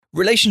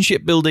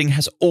Relationship building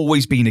has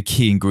always been a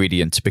key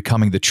ingredient to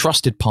becoming the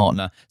trusted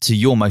partner to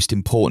your most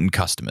important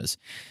customers.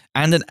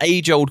 And an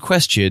age-old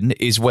question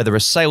is whether a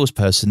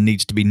salesperson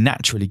needs to be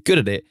naturally good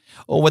at it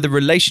or whether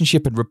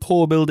relationship and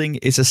rapport building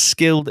is a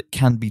skill that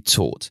can be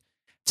taught.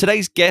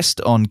 Today's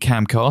guest on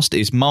Camcast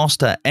is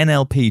Master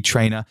NLP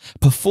trainer,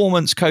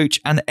 performance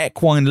coach and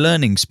equine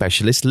learning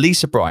specialist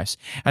Lisa Bryce,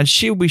 and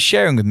she'll be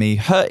sharing with me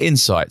her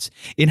insights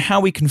in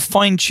how we can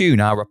fine-tune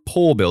our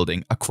rapport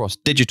building across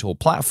digital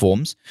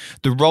platforms,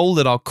 the role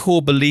that our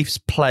core beliefs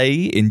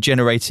play in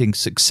generating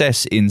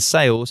success in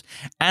sales,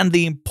 and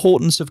the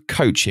importance of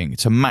coaching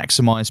to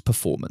maximize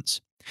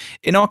performance.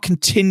 In our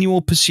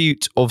continual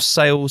pursuit of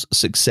sales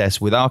success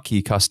with our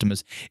key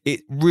customers,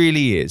 it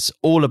really is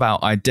all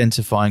about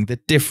identifying the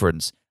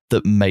difference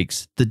that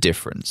makes the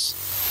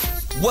difference.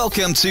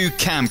 Welcome to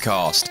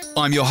Camcast.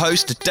 I'm your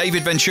host,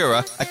 David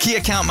Ventura, a key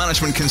account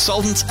management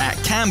consultant at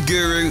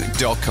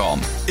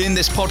camguru.com. In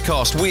this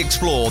podcast, we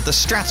explore the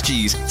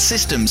strategies,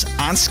 systems,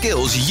 and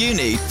skills you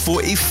need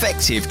for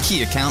effective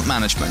key account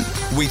management.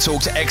 We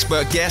talk to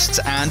expert guests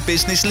and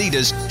business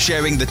leaders,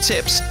 sharing the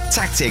tips,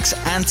 tactics,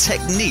 and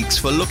techniques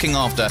for looking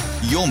after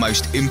your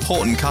most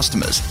important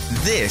customers.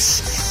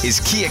 This is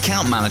Key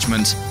Account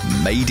Management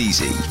Made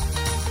Easy.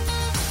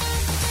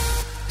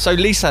 So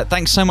Lisa,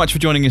 thanks so much for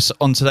joining us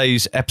on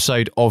today's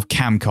episode of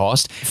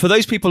Camcast. For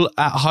those people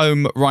at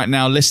home right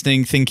now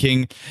listening,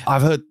 thinking,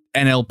 I've heard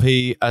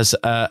NLP as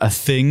a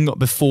thing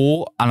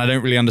before, and I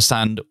don't really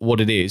understand what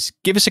it is.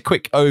 Give us a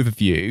quick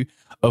overview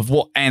of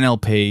what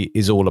NLP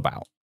is all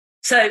about.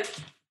 So,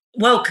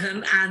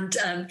 welcome and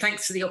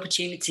thanks for the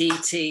opportunity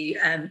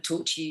to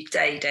talk to you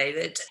today,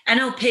 David.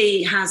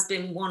 NLP has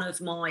been one of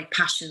my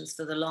passions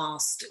for the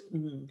last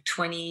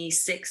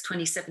 26,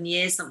 27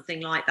 years,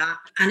 something like that.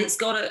 And it's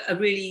got a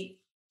really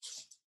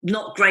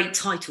not great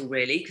title,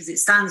 really, because it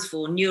stands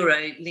for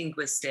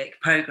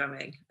Neuro-Linguistic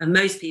Programming. And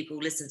most people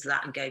listen to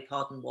that and go,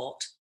 pardon,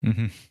 what?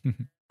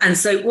 And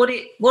so what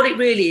it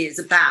really is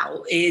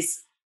about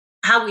is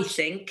how we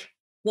think,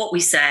 what we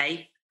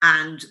say,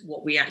 and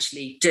what we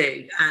actually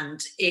do. And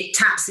it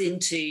taps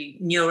into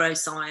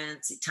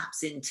neuroscience, it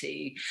taps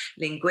into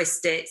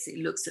linguistics, it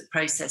looks at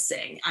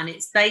processing, and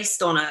it's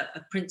based on a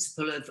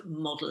principle of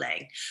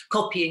modeling,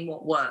 copying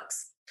what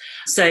works.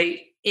 So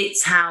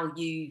it's how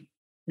you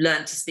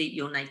learn to speak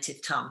your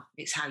native tongue.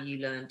 It's how you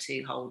learn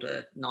to hold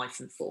a knife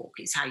and fork.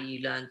 It's how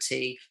you learn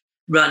to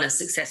run a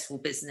successful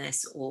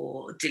business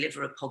or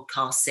deliver a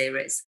podcast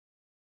series.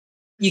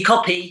 You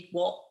copy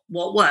what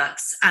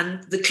works.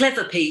 And the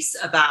clever piece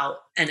about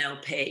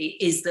NLP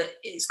is that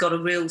it's got a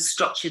real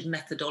structured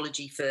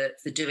methodology for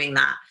doing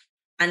that.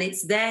 And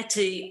it's there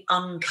to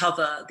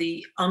uncover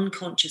the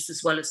unconscious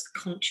as well as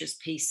conscious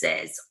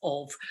pieces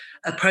of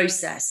a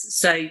process.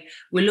 So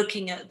we're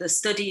looking at the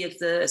study of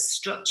the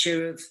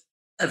structure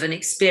of an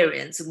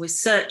experience, and we're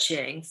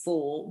searching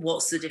for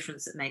what's the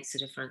difference that makes a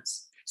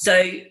difference.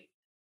 So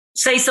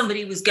say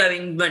somebody was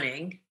going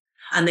running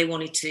and they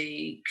wanted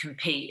to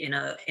compete in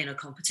a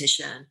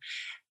competition.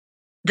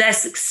 Their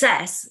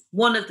success,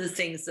 one of the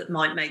things that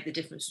might make the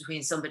difference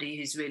between somebody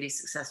who's really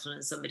successful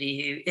and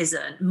somebody who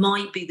isn't,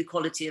 might be the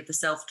quality of the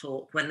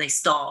self-talk when they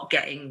start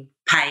getting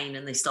pain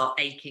and they start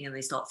aching and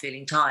they start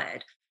feeling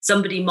tired.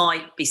 Somebody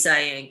might be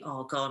saying,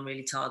 oh God, I'm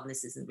really tired and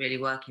this isn't really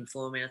working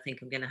for me. I think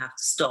I'm going to have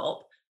to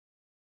stop.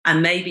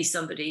 And maybe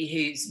somebody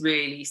who's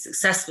really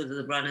successful with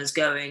the runners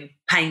going,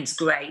 pain's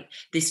great.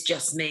 This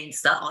just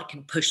means that I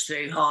can push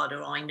through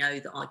harder. I know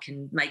that I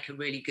can make a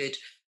really good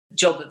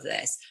job of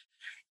this.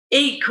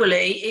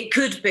 Equally, it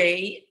could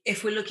be,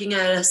 if we're looking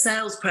at a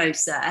sales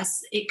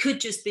process, it could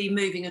just be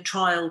moving a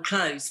trial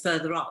close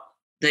further up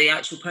the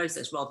actual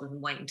process rather than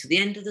waiting to the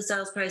end of the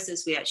sales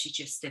process. We actually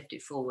just stepped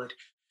it forward.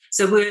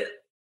 So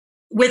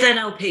with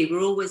NLP,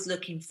 we're always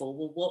looking for,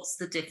 well, what's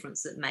the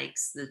difference that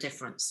makes the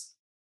difference?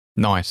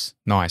 Nice.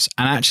 And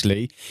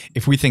actually,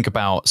 if we think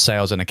about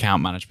sales and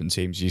account management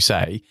teams, you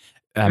say,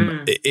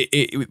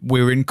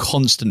 we're in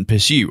constant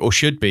pursuit, or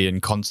should be in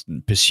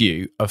constant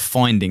pursuit, of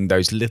finding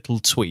those little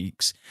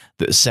tweaks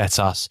that set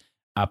us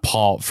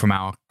apart from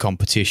our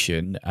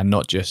competition, and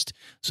not just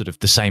sort of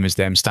the same as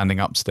them, standing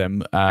up to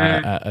them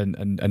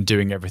and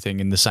doing everything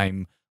in the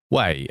same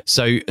way.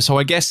 So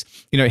I guess,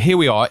 here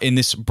we are in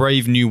this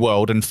brave new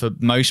world, and for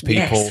most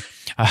people,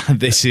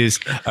 this is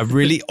a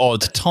really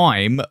odd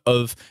time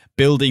of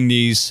building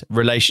these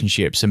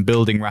relationships and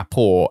building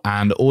rapport,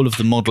 and all of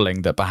the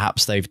modeling that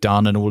perhaps they've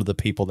done and all of the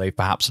people they've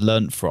perhaps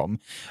learned from.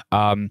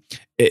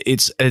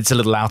 It's a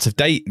little out of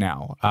date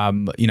now.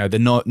 They're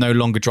no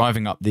longer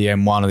driving up the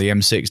M1 or the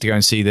M6 to go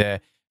and see their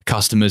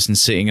customers and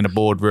sitting in a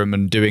boardroom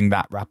and doing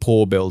that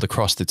rapport build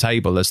across the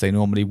table as they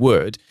normally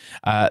would.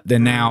 They're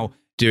now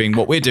doing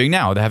what we're doing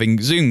now. They're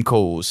having Zoom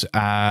calls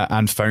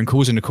and phone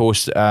calls, and of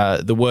course,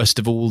 the worst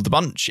of all the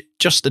bunch,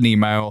 just an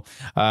email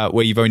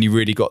where you've only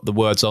really got the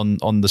words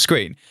on the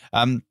screen.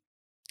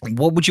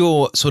 What would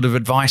your sort of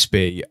advice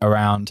be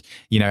around,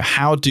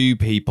 how do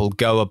people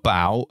go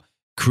about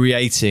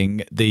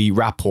creating the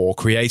rapport,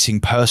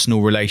 creating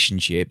personal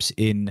relationships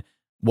in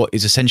what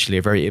is essentially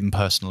a very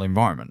impersonal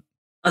environment?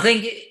 I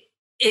think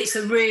It's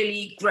a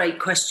really great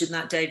question,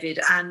 that, David,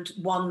 and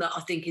one that I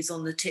think is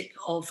on the tip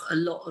of a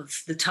lot of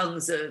the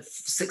tongues of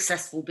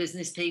successful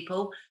business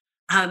people.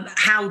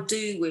 How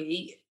do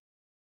we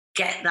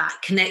get that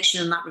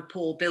connection and that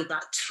rapport, build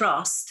that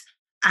trust,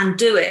 and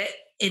do it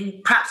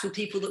in perhaps with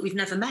people that we've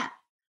never met?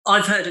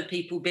 I've heard of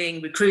people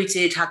being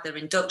recruited, had their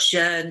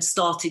induction,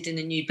 started in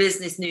a new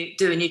business,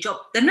 do a new job.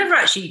 They've never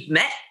actually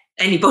met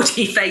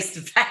anybody face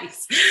to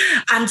face.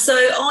 And so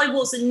I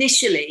was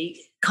initially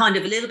kind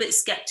of a little bit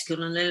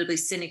skeptical and a little bit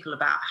cynical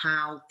about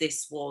how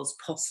this was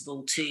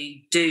possible to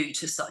do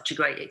to such a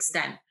great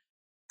extent.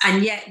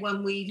 And yet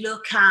when we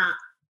look at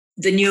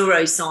the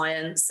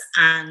neuroscience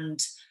and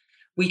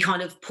we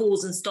kind of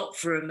pause and stop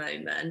for a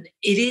moment,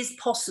 it is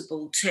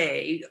possible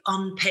to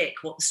unpick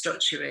what the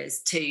structure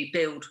is to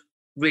build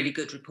really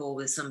good rapport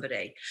with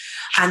somebody.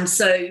 And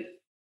so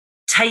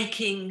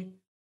taking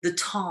the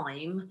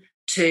time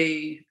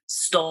to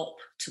stop,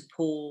 to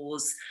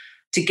pause,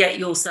 to get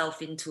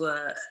yourself into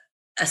a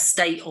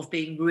state of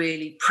being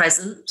really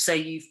present. So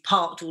you've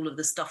parked all of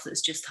the stuff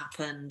that's just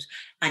happened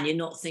and you're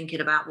not thinking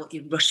about what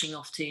you're rushing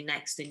off to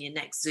next in your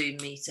next Zoom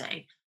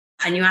meeting.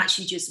 And you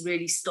actually just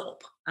really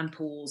stop and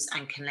pause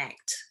and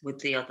connect with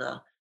the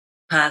other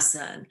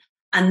person.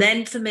 And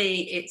then for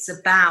me, it's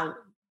about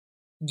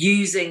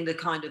using the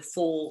kind of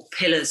 4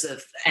 pillars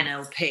of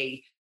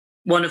NLP,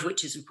 one of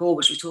which is rapport,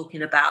 which we're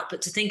talking about,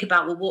 but to think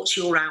about, well, what's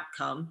your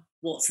outcome?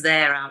 What's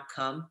their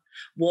outcome?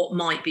 What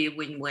might be a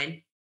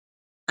win-win?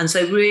 And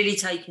so really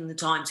taking the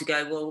time to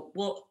go,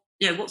 well,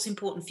 what's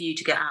important for you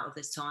to get out of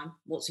this time?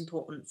 What's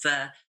important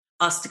for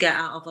us to get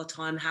out of our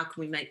time? How can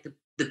we make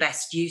the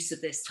best use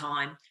of this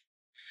time?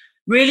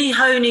 Really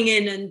honing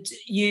in and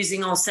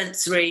using our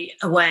sensory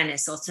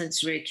awareness, our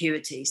sensory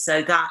acuity,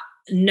 so that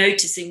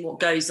noticing what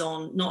goes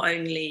on, not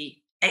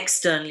only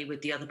externally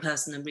with the other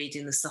person and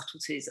reading the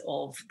subtleties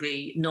of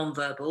the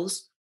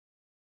non-verbals,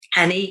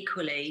 and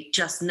equally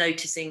just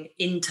noticing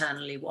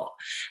internally what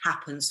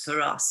happens for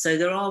us. So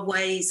there are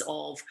ways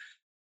of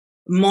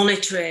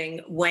monitoring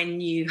when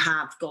you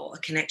have got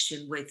a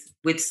connection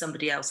with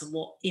somebody else and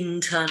what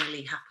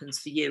internally happens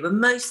for you.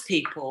 And most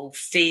people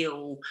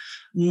feel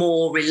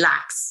more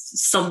relaxed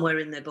somewhere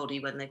in their body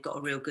when they've got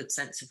a real good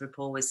sense of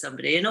rapport with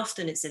somebody. And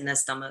often it's in their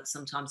stomach.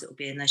 Sometimes it will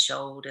be in their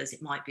shoulders.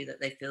 It might be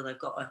that they feel they've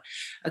got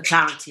a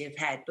clarity of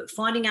head. But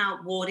finding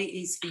out what it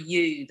is for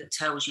you that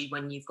tells you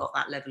when you've got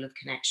that level of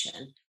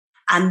connection.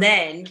 And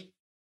then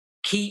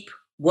keep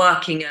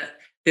working at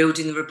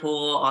building the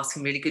rapport,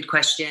 asking really good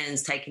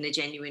questions, taking a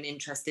genuine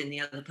interest in the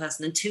other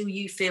person until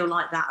you feel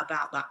like that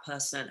about that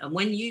person. And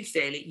when you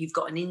feel it, you've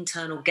got an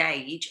internal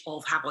gauge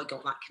of, have I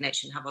got that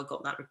connection? Have I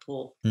got that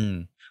rapport?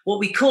 What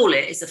we call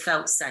it is a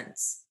felt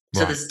sense.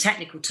 So there's a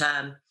technical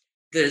term,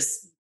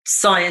 there's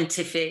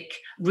scientific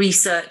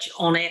research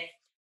on it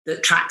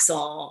that tracks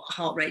our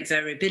heart rate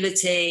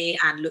variability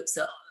and looks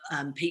at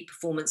peak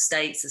performance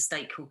states, a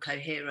state called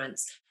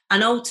coherence.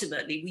 And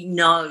ultimately, we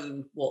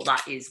know what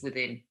that is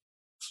within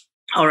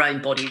our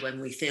own body when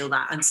we feel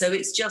that. And so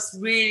it's just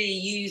really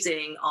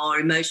using our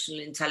emotional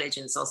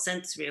intelligence, our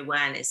sensory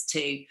awareness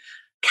to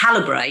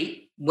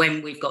calibrate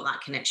when we've got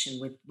that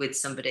connection with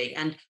somebody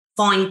and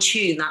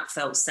fine-tune that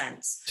felt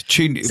sense.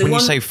 When you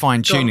say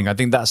fine-tuning, I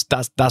think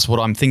that's what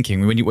I'm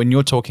thinking. When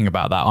you're talking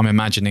about that, I'm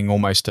imagining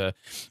almost a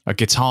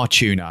guitar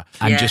tuner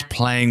and just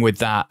playing with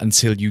that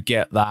until you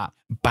get that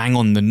bang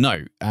on the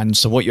note. And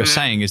so what you're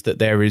saying is that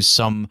there is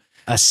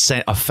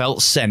a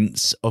felt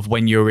sense of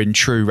when you're in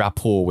true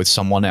rapport with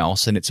someone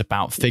else, and it's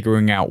about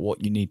figuring out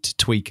what you need to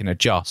tweak and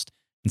adjust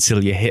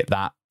until you hit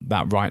that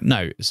right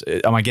note.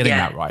 Am I getting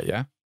that right?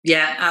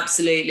 Yeah,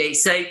 absolutely.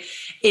 So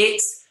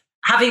it's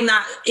having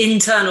that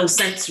internal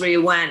sensory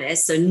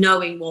awareness, so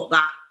knowing what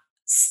that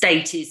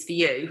state is for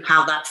you,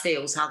 how that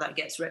feels, how that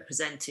gets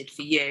represented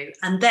for you,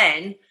 and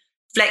then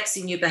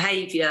flexing your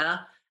behavior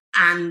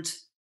and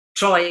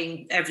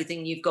trying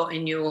everything you've got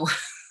in your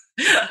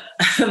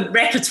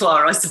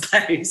repertoire, I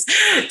suppose,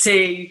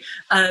 to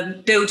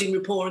building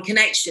rapport and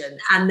connection.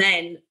 And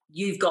then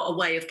you've got a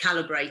way of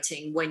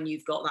calibrating when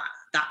you've got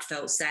that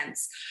felt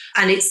sense.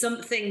 And it's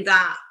something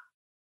that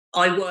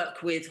I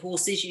work with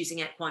horses using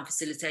equine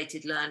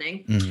facilitated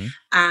learning.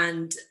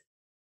 And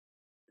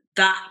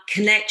that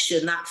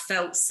connection, that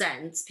felt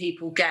sense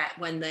people get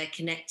when they're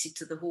connected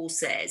to the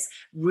horses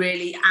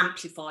really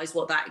amplifies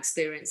what that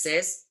experience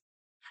is.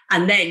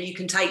 And then you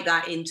can take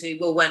that into,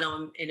 well, when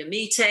I'm in a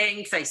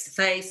meeting,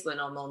 face-to-face, when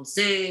I'm on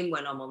Zoom,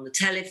 when I'm on the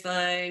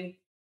telephone,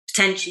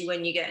 potentially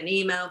when you get an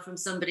email from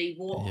somebody,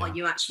 what are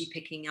you actually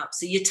picking up?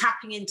 So you're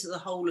tapping into the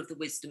whole of the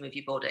wisdom of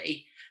your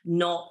body,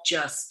 not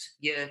just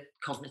your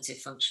cognitive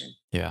function.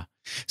 Yeah.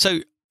 So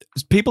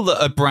people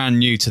that are brand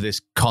new to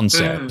this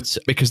concept,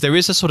 because there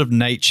is a sort of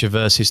nature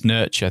versus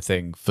nurture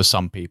thing for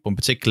some people, and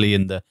particularly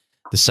in the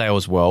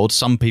sales world,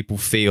 some people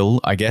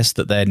feel, I guess,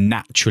 that they're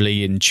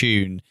naturally in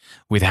tune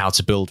with how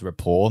to build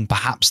rapport, and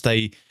perhaps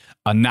they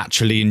are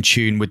naturally in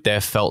tune with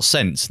their felt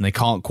sense and they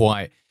can't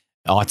quite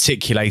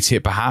articulate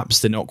it.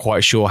 Perhaps they're not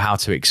quite sure how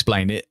to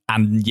explain it,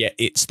 and yet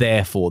it's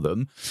there for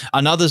them.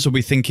 And others will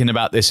be thinking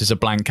about this as a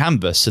blank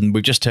canvas. And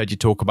we've just heard you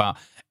talk about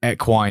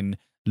equine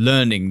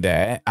learning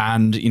there.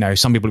 And,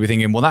 some people will be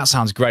thinking, well, that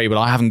sounds great, but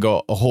I haven't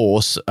got a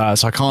horse,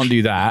 so I can't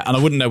do that. And I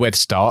wouldn't know where to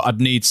start.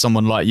 I'd need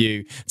someone like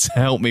you to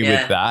help me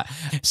with that.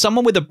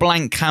 Someone with a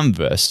blank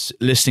canvas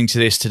listening to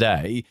this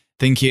today,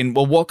 thinking,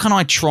 well, what can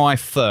I try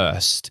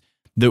first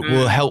that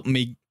will help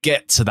me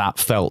get to that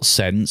felt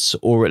sense,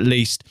 or at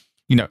least,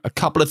 a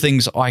couple of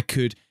things I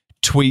could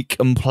tweak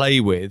and play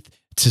with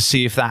to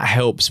see if that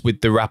helps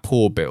with the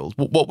rapport build?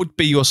 What would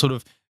be your sort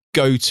of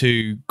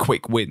go-to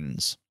quick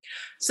wins?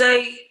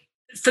 So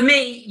for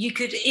me, you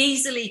could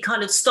easily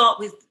kind of start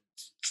with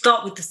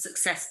the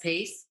success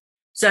piece.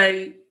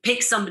 So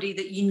pick somebody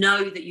that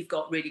that you've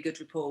got really good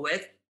rapport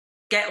with,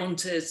 get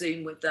onto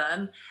Zoom with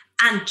them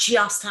and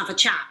just have a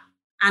chat.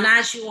 And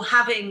as you're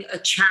having a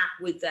chat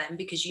with them,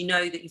 because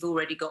that you've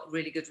already got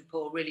really good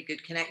rapport, really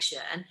good connection,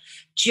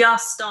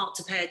 just start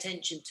to pay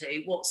attention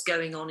to what's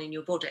going on in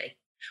your body.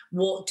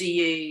 What do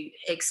you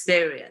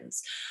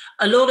experience?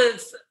 A lot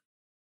of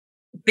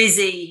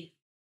busy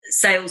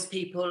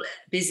salespeople,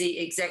 busy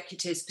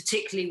executives,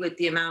 particularly with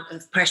the amount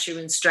of pressure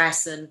and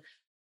stress and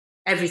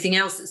everything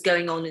else that's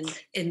going on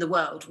in the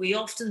world, we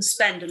often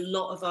spend a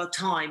lot of our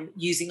time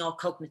using our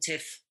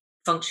cognitive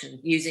function,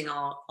 using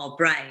our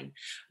brain,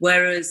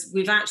 whereas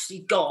we've actually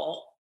got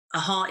a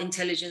heart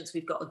intelligence,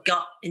 we've got a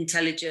gut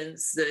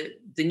intelligence. The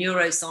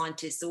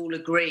neuroscientists all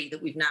agree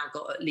that we've now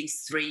got at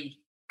least 3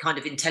 kind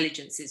of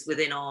intelligences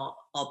within our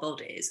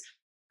bodies.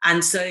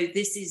 And so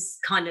this is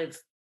kind of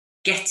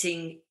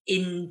getting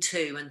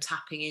into and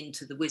tapping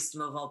into the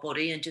wisdom of our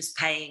body and just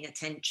paying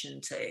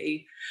attention to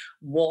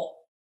what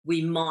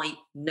we might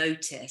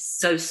notice.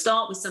 So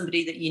start with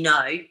somebody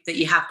that that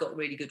you have got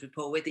really good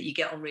rapport with, that you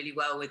get on really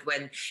well with.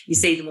 When you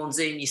see them on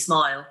Zoom, you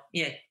smile,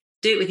 do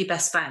it with your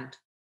best friend.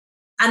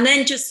 And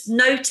then just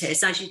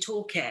notice as you're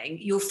talking,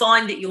 you'll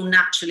find that you'll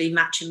naturally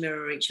match and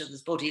mirror each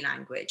other's body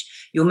language.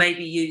 You'll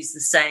maybe use the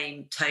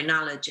same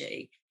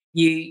tonality.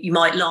 You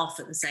might laugh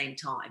at the same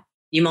time.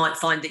 You might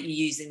find that you're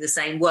using the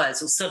same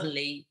words, or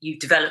suddenly you've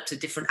developed a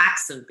different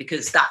accent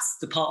because that's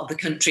the part of the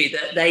country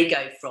that they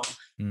go from.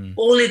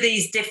 All of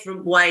these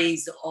different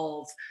ways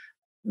of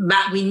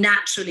we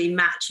naturally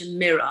match and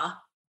mirror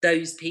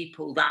those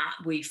people that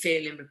we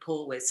feel in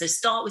rapport with. So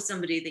start with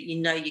somebody that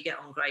you get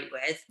on great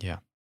with. Yeah.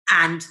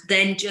 And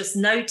then just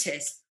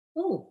notice,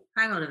 oh,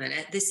 hang on a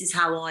minute, this is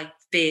how I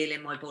feel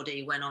in my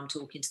body when I'm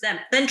talking to them.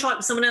 Then try it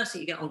with someone else that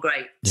you get on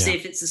great. See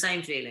if it's the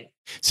same feeling.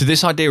 So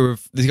the idea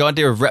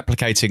of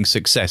replicating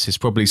success is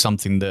probably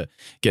something that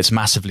gets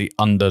massively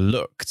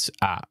underlooked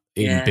at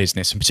in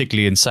business, and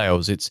particularly in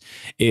sales. It's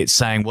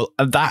saying, well,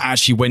 that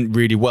actually went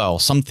really well.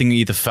 Something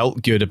either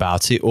felt good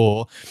about it,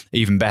 or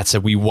even better,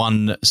 we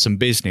won some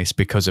business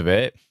because of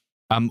it.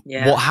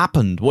 What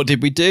happened? What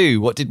did we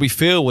do? What did we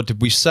feel? What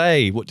did we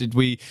say? What did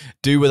we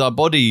do with our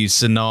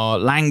bodies and our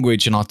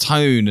language and our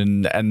tone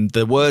and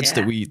the words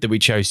that we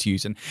chose to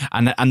use,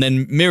 and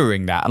then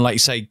mirroring that, and like you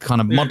say,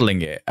 kind of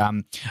modeling it.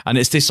 And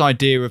it's this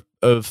idea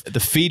of the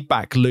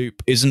feedback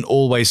loop isn't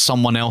always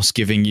someone else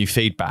giving you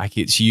feedback.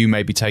 It's you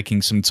maybe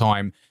taking some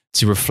time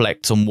to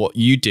reflect on what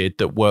you did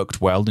that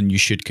worked well and you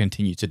should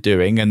continue to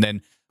doing, and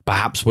then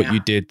perhaps what you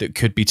did that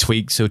could be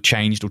tweaked or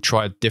changed or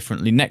tried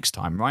differently next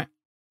time, right?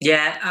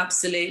 Yeah,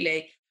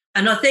 absolutely.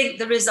 And I think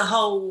there is a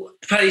whole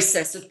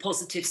process of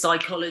positive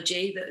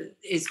psychology that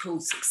is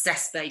called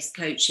success-based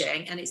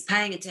coaching, and it's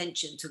paying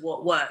attention to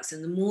what works.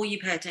 And the more you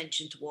pay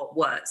attention to what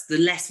works, the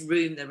less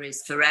room there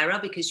is for error,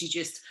 because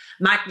you're just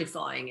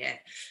magnifying it.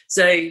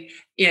 So,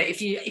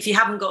 if you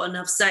haven't got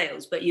enough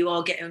sales, but you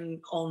are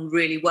getting on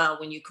really well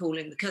when you're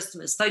calling the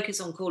customers, focus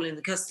on calling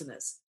the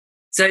customers.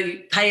 So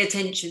pay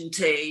attention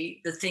to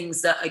the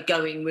things that are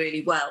going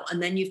really well.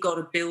 And then you've got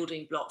a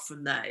building block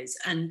from those.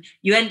 And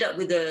you end up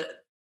with a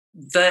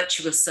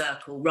virtuous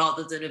circle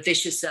rather than a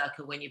vicious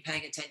circle when you're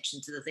paying attention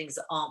to the things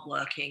that aren't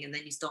working. And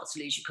then you start to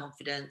lose your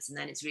confidence. And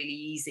then it's really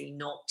easy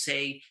not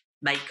to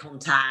make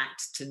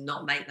contact, to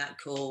not make that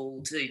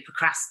call, to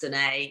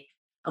procrastinate.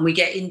 And we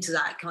get into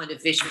that kind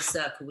of vicious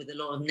circle with a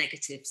lot of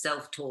negative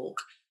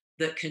self-talk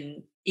that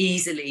can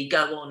easily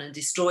go on and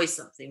destroy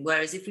something.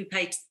 Whereas if we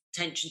pay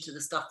attention to the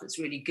stuff that's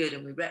really good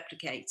and we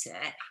replicate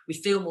it, we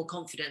feel more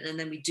confident, and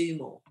then we do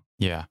more.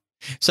 Yeah.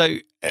 So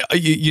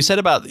you said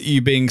about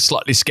you being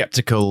slightly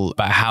skeptical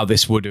about how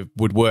this would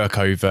work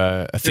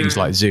over things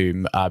like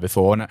Zoom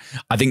before. And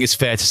I think it's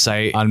fair to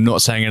say, I'm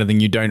not saying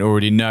anything you don't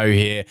already know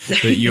here,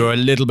 that you're a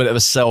little bit of a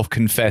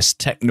self-confessed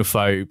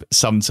technophobe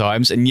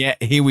sometimes. And yet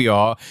here we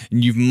are,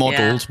 and you've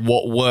modeled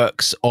what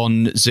works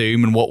on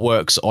Zoom and what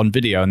works on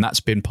video. And that's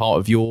been part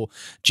of your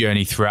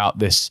journey throughout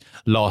this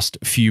last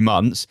few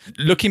months.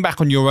 Looking back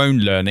on your own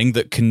learning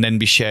that can then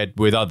be shared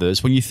with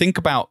others, when you think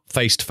about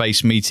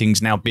face-to-face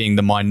meetings now being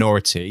the minority,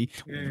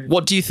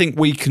 what do you think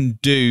we can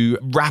do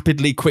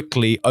rapidly,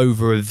 quickly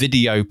over a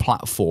video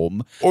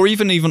platform, or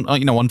even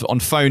on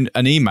phone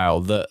and email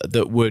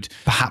that would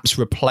perhaps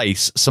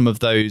replace some of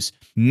those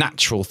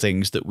natural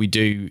things that we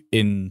do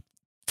in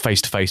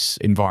face-to-face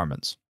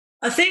environments?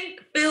 I think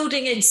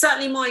building in,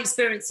 certainly my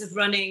experience of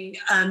running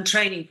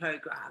training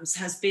programs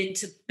has been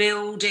to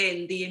build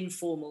in the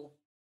informal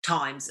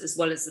times as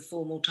well as the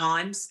formal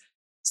times.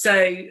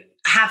 So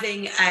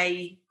having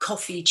a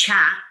coffee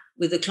chat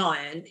with a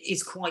client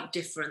is quite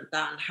different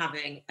than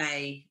having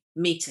a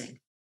meeting.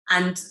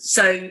 And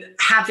so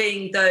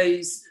having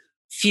those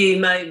few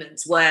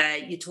moments where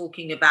you're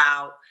talking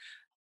about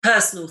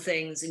personal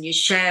things and you're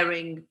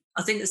sharing,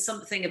 I think there's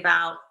something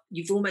about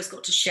you've almost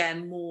got to share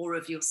more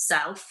of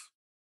yourself.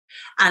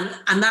 And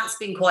that's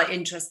been quite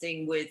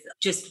interesting with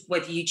just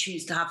whether you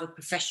choose to have a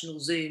professional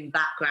Zoom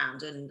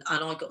background. And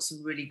I got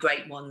some really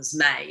great ones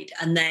made.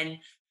 And then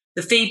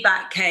the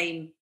feedback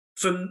came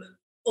from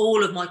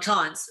all of my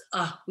clients.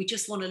 Oh, we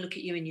just want to look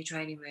at you in your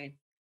training room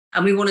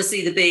and we want to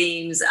see the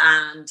beams,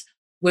 and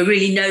we're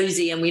really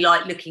nosy and we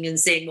like looking and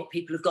seeing what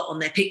people have got on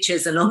their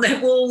pictures and on their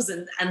walls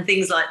and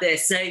things like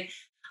this. So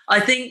I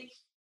think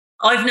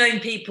I've known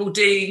people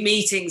do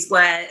meetings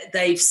where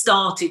they've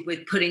started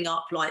with putting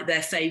up like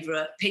their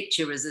favourite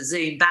picture as a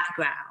Zoom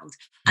background,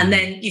 and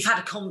then you've had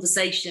a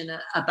conversation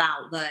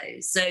about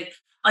those. So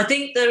I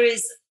think there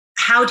is,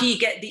 how do you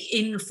get the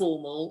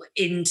informal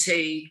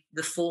into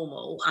the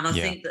formal? And I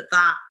think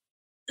that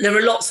there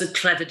are lots of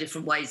clever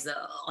different ways that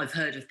I've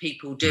heard of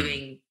people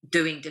doing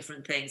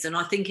different things. And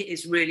I think it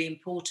is really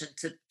important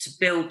to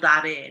build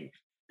that in,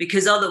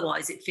 because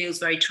otherwise it feels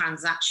very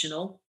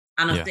transactional.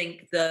 And I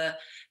think the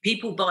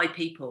people buy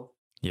people.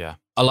 Yeah.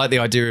 I like the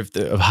idea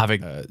of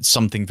having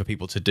something for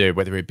people to do,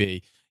 whether it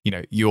be,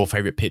 your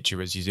favorite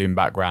picture as your Zoom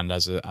background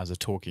as a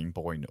talking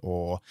point,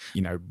 or,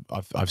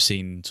 I've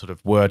seen sort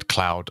of word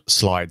cloud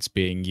slides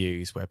being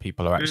used where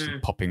people are actually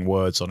popping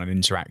words on an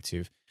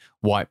interactive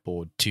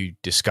whiteboard to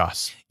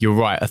discuss. You're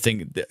right. I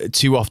think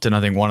too often,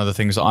 one of the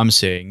things that I'm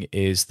seeing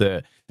is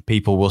that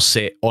people will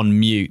sit on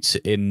mute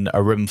in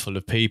a room full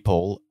of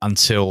people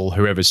until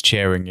whoever's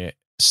chairing it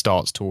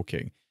starts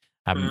talking.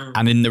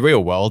 And in the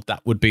real world,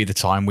 that would be the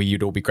time where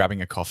you'd all be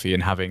grabbing a coffee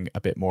and having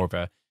a bit more of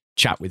a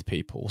chat with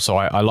people. So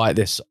I like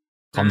this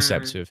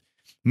concept of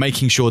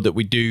making sure that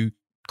we do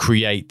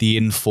create the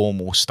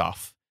informal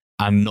stuff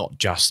and not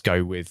just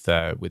go with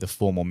a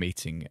formal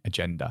meeting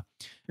agenda.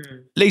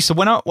 Lisa,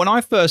 when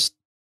I first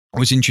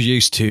was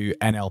introduced to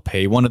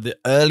NLP, one of the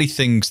early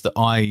things that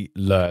I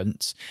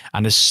learnt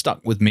and has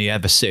stuck with me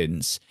ever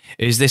since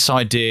is this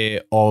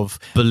idea of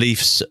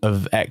beliefs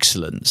of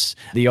excellence.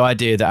 The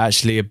idea that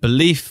actually a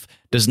belief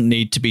doesn't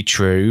need to be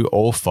true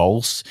or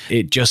false.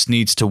 It just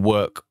needs to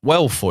work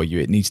well for you.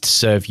 It needs to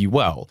serve you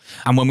well.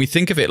 And when we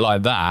think of it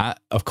like that,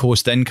 of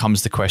course, then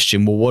comes the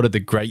question, well, what are the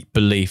great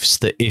beliefs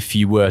that if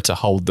you were to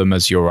hold them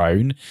as your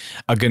own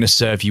are going to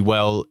serve you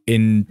well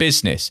in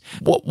business?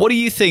 What do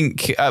you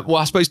think? Well,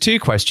 I suppose two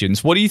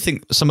questions. What do you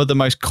think some of the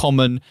most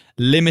common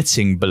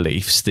limiting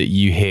beliefs that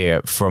you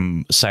hear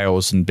from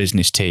sales and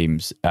business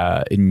teams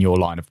in your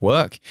line of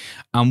work?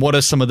 And what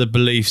are some of the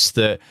beliefs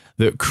that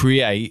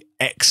create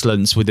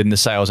excellence within the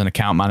sales and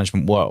account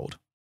management world?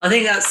 I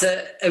think that's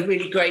a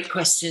really great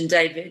question,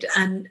 David.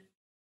 And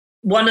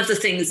one of the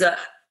things that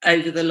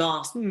over the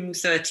last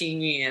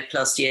 13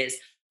 plus years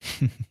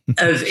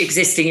of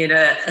existing in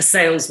a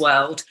sales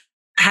world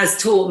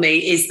has taught me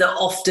is that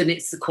often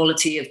it's the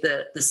quality of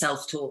the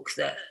self-talk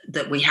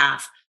that we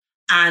have.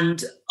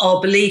 And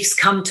our beliefs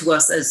come to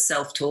us as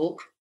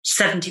self-talk.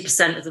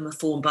 70% of them are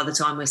formed by the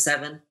time we're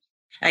 7.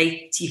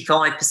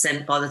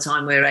 85% by the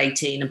time we're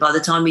 18, and by the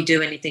time we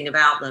do anything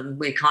about them,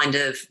 we've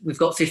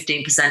got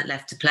 15%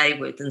 left to play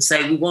with. And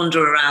so we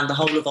wander around the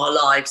whole of our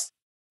lives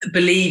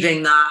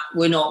believing that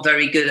we're not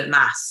very good at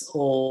maths,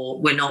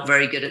 or we're not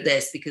very good at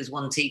this because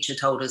one teacher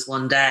told us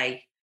one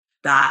day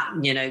that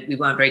we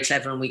weren't very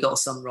clever and we got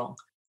some wrong.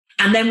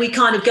 And then we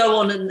kind of go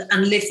on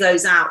and live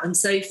those out. And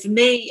so for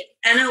me,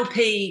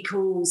 NLP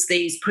calls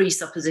these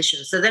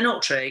presuppositions. So they're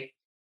not true.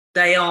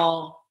 They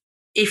are,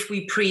 if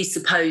we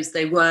presuppose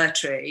they were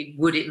true,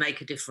 would it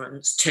make a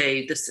difference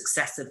to the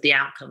success of the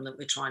outcome that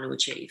we're trying to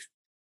achieve?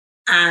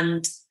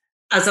 And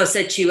as I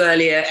said to you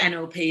earlier,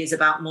 NLP is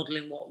about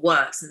modelling what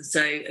works. And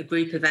so a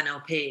group of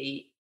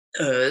NLPers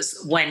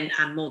went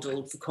and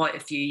modelled for quite a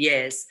few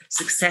years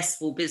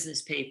successful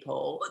business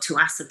people to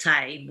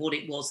ascertain what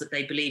it was that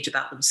they believed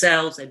about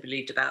themselves, they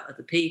believed about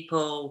other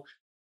people,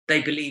 they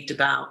believed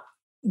about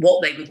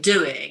what they were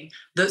doing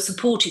that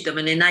supported them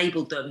and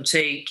enabled them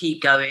to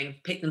keep going,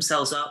 pick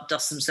themselves up,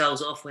 dust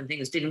themselves off when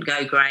things didn't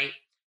go great.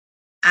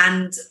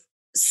 And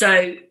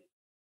so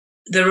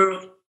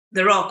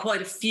there are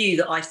quite a few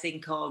that I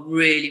think are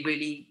really,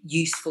 really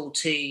useful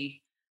to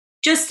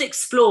just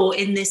explore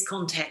in this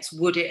context.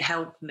 Would it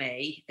help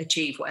me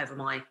achieve whatever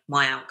my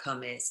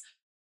outcome is?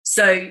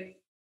 So,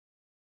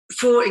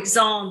 for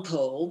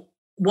example,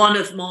 one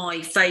of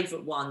my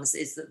favourite ones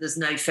is that there's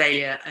no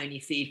failure,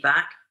 only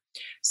feedback.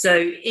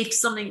 So if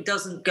something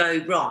doesn't go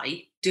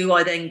right, do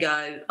I then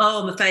go,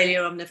 oh, I'm a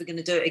failure, I'm never going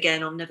to do it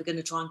again, I'm never going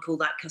to try and call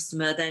that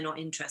customer, they're not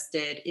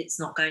interested, it's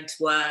not going to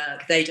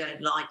work, they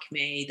don't like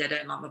me, they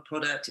don't like my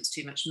product, it's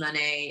too much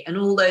money, and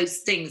all those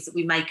things that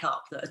we make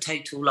up that are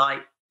total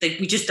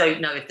we just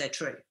don't know if they're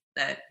true.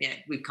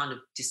 We've kind of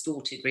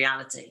distorted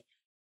reality.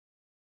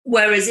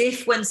 Whereas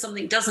if when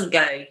something doesn't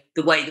go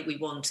the way that we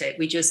want it,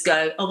 we just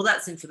go, oh, well,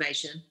 that's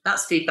information,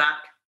 that's feedback,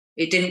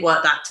 it didn't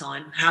work that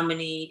time, how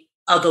many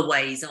other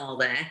ways are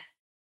there?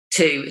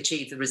 to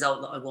achieve the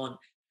result that I want.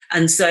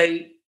 And so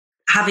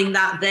having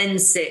that then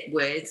sit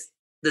with,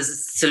 there's a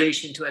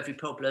solution to every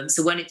problem.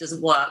 So when it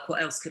doesn't work,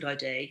 what else could I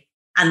do?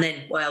 And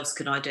then what else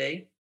could I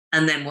do?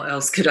 And then what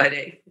else could I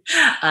do?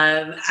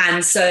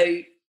 And so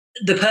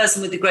the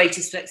person with the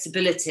greatest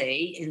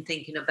flexibility in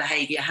thinking of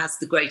behaviour has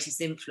the greatest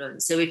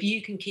influence. So if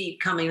you can keep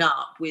coming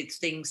up with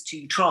things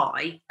to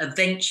try,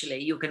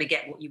 eventually you're going to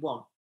get what you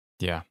want.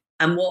 Yeah.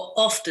 And what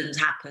often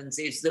happens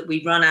is that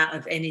we run out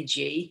of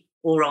energy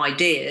or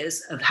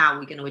ideas of how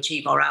we're going to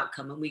achieve our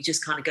outcome. And we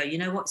just kind of go, you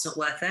know what, it's not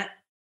worth it.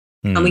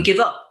 And we give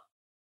up.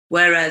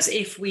 Whereas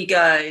if we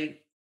go,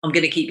 I'm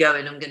going to keep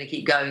going, I'm going to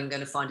keep going, I'm going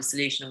to find a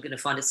solution, I'm going to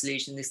find a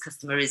solution, this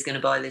customer is going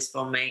to buy this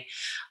from me,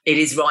 it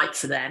is right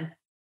for them,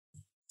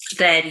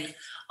 then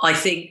I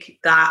think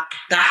that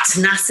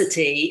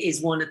tenacity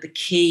is one of the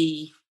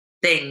key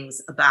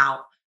things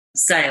about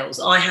sales.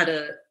 I had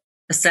a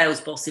sales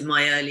boss in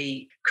my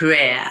early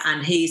career,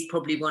 and he's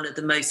probably one of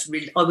the most,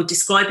 I would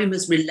describe him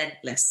as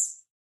relentless.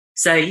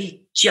 So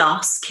he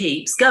just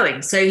keeps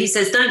going. So he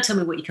says, don't tell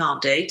me what you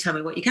can't do, tell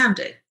me what you can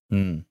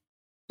do.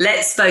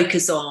 Let's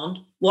focus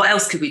on what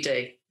else could we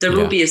do? There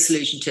will be a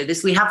solution to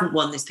this. We haven't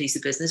won this piece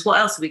of business. What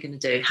else are we going to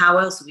do? How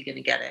else are we going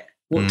to get it?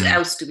 What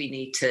else do we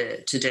need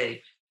to do?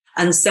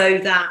 And so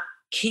that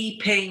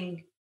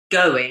keeping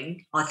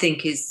going, I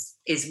think, is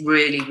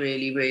really,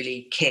 really,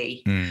 really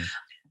key.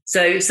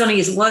 So if something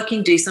isn't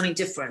working, do something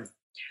different.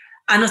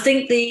 And I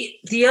think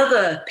the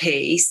other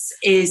piece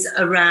is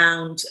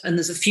around, and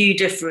there's a few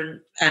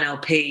different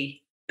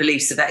NLP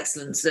beliefs of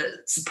excellence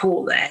that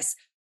support this,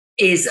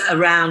 is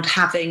around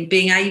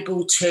being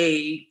able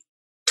to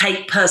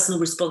take personal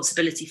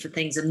responsibility for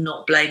things and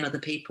not blame other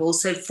people.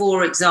 So,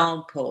 for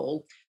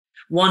example,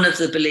 one of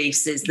the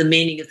beliefs is the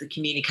meaning of the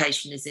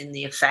communication is in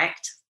the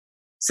effect.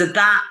 So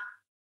that,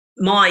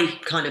 my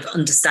kind of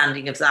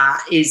understanding of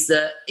that is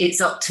that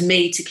it's up to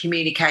me to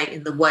communicate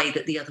in the way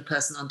that the other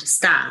person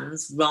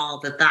understands,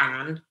 rather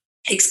than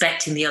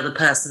expecting the other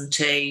person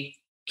to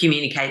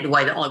communicate the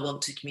way that I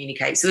want to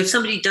communicate. So if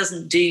somebody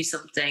doesn't do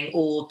something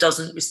or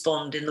doesn't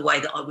respond in the way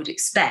that I would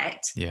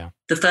expect,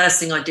 the first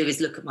thing I do is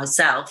look at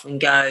myself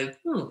and go,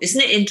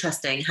 isn't it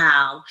interesting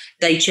how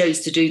they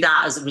chose to do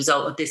that as a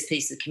result of this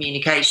piece of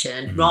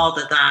communication,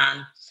 rather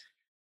than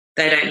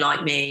they don't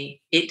like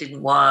me, it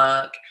didn't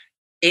work,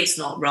 it's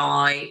not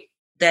right,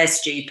 they're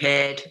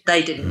stupid,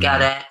 they didn't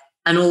get it,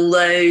 and all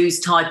those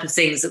type of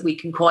things that we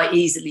can quite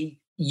easily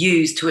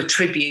use to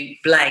attribute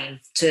blame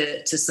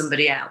to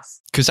somebody else.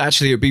 Because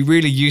actually it would be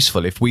really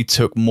useful if we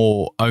took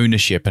more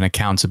ownership and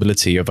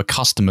accountability of a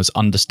customer's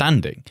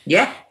understanding.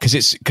 Yeah. Because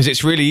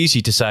it's really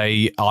easy to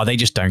say, they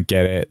just don't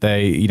get it.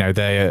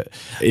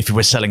 If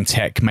we're selling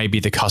tech, maybe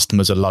the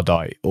customer's a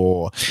Luddite,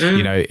 or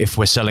if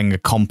we're selling a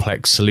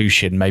complex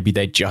solution, maybe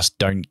they just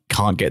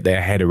can't get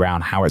their head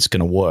around how it's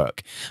going to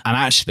work. And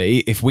actually,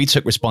 if we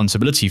took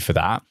responsibility for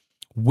that,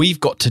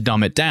 we've got to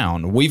dumb it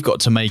down. We've got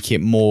to make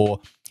it more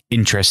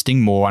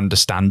interesting, more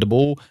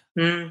understandable,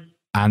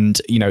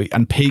 and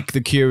pique the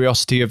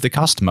curiosity of the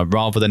customer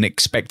rather than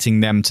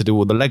expecting them to do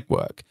all the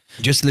legwork.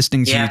 Just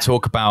listening to you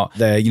talk about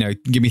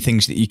give me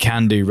things that you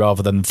can do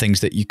rather than things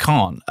that you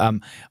can't.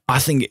 I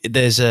think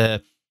there's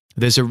a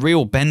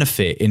real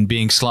benefit in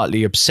being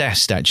slightly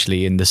obsessed,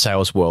 actually, in the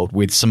sales world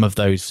with some of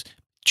those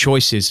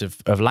choices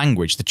of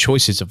language, the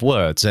choices of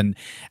words, and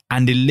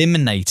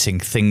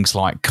eliminating things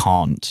like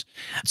can't,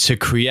 to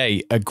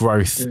create a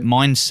growth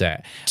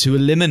mindset, to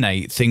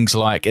eliminate things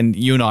like, and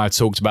you and I have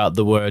talked about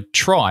the word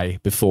try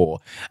before,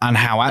 and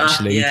how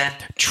actually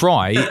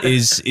try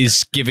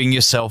is giving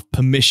yourself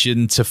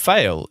permission to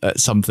fail at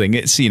something.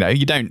 It's, you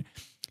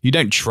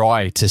don't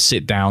try to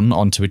sit down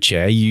onto a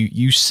chair,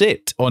 you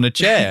sit on a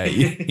chair.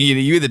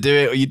 you either do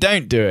it or you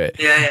don't do it.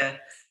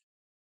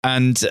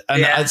 And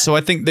so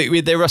I think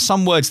that there are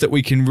some words that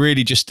we can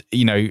really just,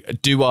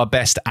 do our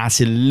best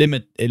at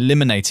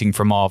eliminating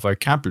from our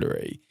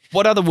vocabulary.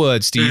 What other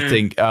words do you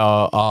think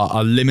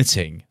are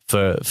limiting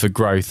for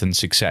growth and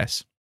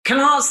success? Can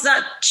I ask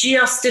that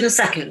just in a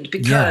second?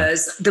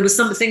 Because there was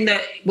something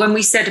that when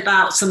we said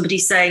about somebody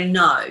saying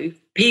no,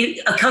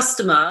 a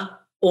customer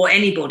or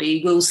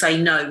anybody will say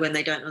no when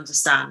they don't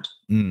understand.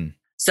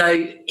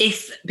 So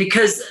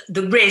because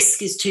the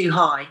risk is too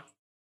high,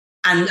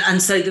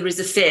 and so there is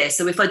a fear.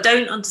 So if I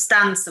don't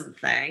understand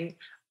something,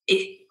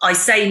 I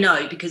say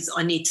no because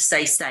I need to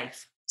stay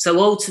safe. So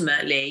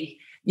ultimately,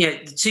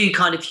 the two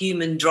kind of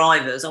human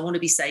drivers, I want to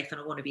be safe and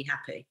I want to be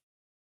happy.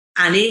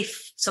 And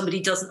if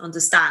somebody doesn't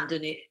understand,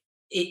 and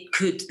it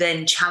could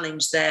then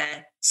challenge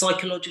their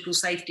psychological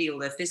safety or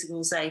their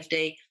physical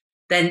safety,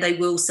 then they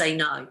will say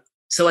no.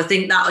 So I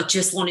think that I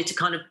just wanted to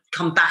kind of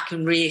come back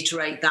and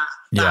reiterate that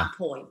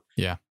point.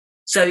 Yeah.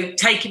 So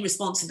taking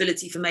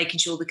responsibility for making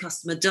sure the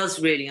customer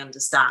does really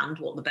understand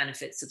what the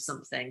benefits of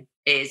something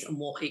is and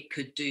what it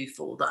could do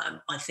for them,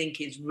 I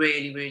think is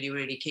really, really,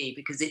 really key,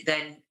 because it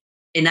then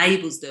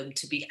enables them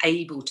to be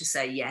able to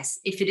say yes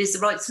if it is the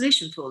right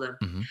solution for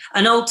them.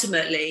 And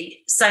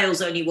ultimately,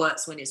 sales only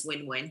works when it's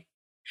win-win,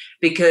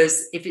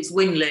 because if it's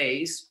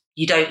win-lose,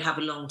 you don't have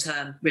a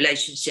long-term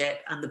relationship,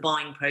 and the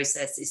buying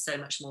process is so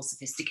much more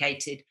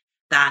sophisticated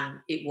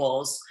than it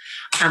was,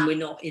 and we're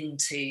not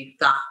into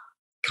that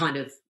kind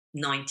of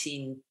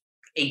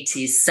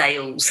 1980s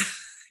sales.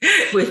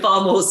 We're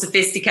far more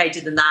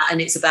sophisticated than that, and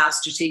it's about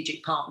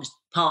strategic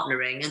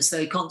partnering, and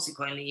so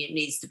consequently it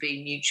needs to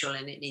be mutual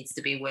and it needs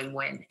to be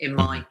win-win in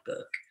my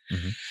book.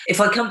 If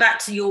I come back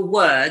to your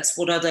words,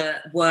 what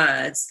other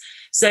words?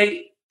 So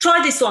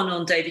try this one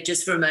on, David,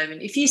 just for a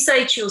moment. If you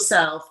say to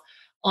yourself,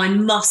 I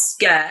must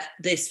get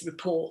this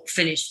report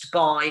finished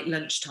by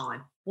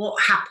lunchtime,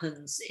 what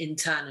happens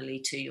internally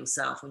to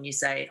yourself when you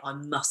say, I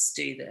must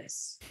do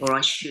this, or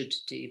I should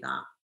do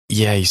that?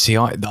 Yeah, you see,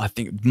 I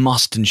think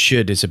must and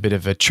should is a bit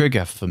of a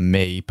trigger for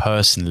me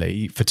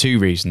personally for two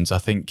reasons. I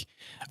think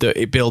that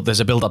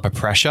there's a build up of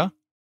pressure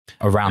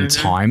around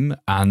time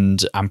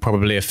and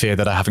probably a fear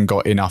that I haven't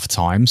got enough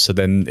time. So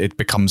then it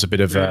becomes a bit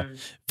of a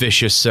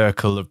vicious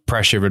circle of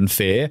pressure and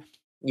fear.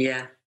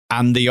 Yeah.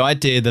 And the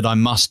idea that I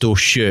must or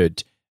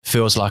should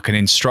feels like an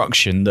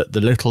instruction that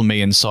the little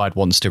me inside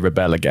wants to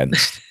rebel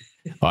against.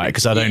 Right,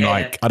 because I don't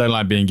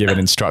like being given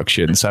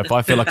instructions. So if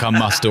I feel like I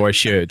must or I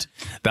should,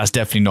 that's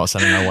definitely not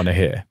something I want to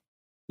hear.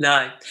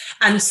 No.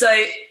 And so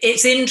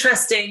it's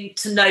interesting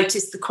to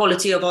notice the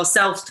quality of our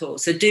self-talk.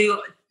 So do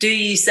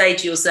you say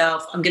to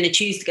yourself, I'm going to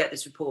choose to get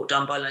this report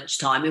done by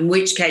lunchtime, in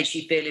which case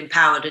you feel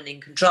empowered and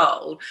in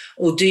control?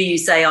 Or do you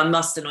say, I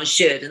must and I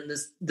should, and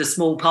there's the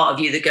small part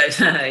of you that goes,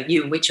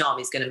 you and which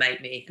army is going to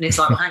make me? And it's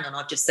like, well, hang on,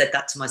 I've just said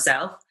that to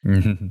myself.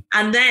 And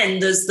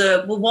then there's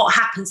what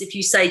happens if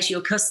you say to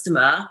your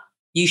customer,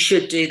 you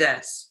should do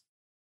this,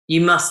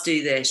 you must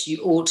do this,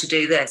 you ought to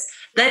do this?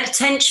 They're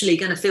potentially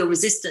going to feel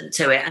resistant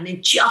to it. And in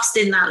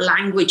that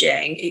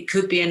languaging, it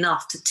could be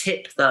enough to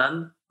tip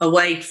them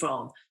away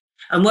from.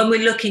 And when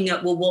we're looking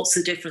at, well, what's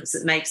the difference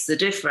that makes the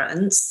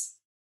difference?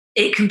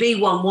 It can be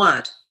one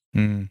word.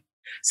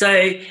 So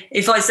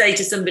if I say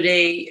to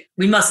somebody,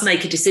 we must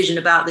make a decision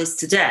about this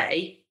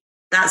today,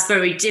 that's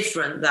very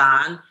different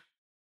than,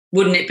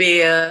 wouldn't it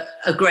be a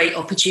great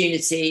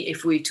opportunity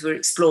if we were to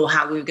explore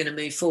how we were going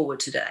to move forward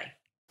today?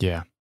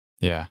 Yeah.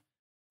 Yeah.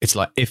 It's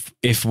like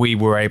if we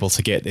were able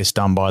to get this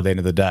done by the end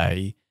of the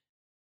day,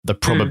 the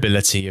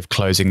probability of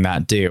closing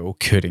that deal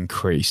could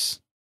increase.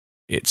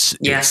 It's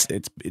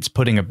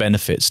putting a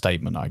benefit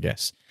statement, I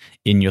guess,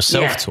 in your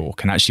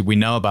self-talk. And actually, we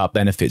know about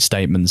benefit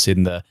statements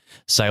in the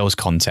sales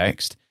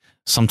context.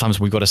 Sometimes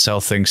we've got to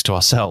sell things to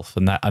ourselves,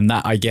 and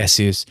that I guess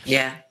is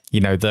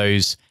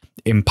those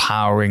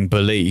empowering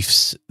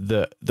beliefs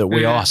that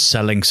we are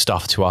selling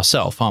stuff to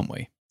ourselves, aren't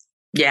we?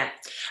 Yeah.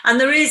 And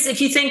there is, if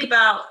you think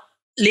about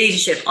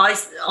leadership,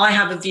 I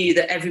have a view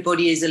that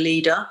everybody is a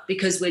leader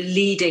because we're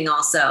leading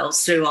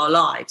ourselves through our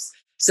lives.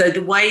 So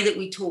the way that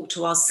we talk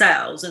to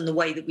ourselves and the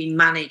way that we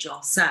manage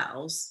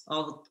ourselves,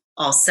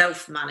 our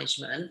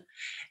self-management,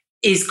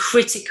 is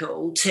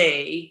critical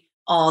to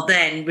our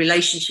then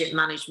relationship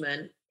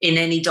management in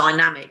any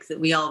dynamic that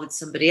we are with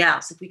somebody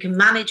else. If we can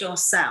manage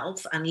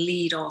ourselves and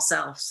lead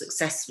ourselves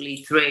successfully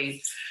through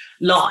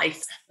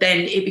life,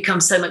 then it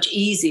becomes so much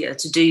easier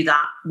to do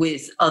that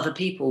with other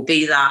people,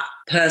 be that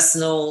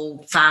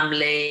personal,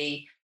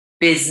 family,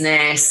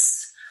 business,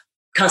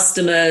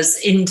 customers,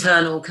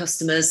 internal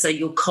customers, so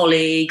your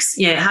colleagues.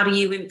 How do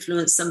you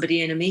influence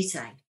somebody in a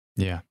meeting?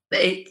 Yeah.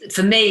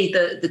 For me,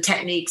 the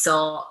techniques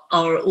are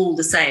all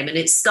the same, and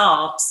it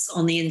starts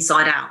on the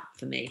inside out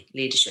for me,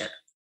 leadership.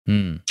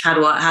 How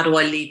do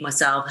I lead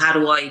myself? How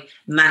do I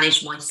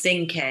manage my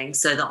thinking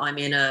so that I'm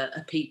in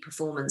a peak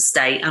performance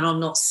state and I'm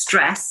not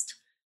stressed?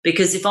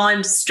 Because if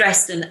I'm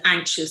stressed and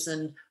anxious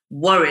and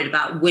worried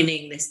about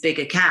winning this big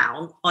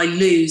account, I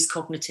lose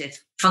cognitive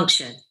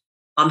function.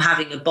 I'm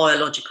having a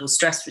biological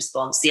stress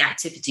response. The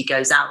activity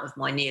goes out of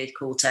my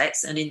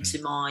neocortex and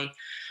into my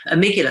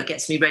amygdala,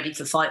 gets me ready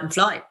for fight and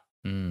flight.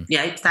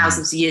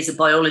 Thousands of years of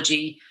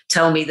biology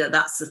tell me that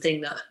that's the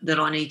thing that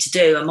I need to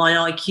do. And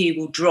my IQ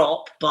will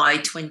drop by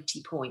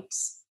 20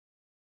 points,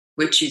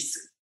 which is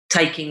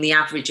taking the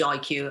average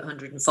IQ at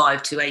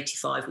 105 to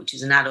 85, which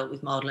is an adult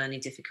with mild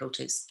learning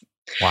difficulties.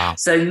 Wow.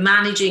 So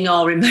managing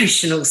our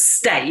emotional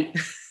state,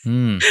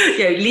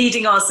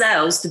 leading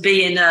ourselves to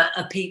be in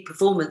a peak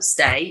performance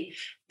state,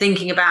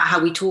 thinking about how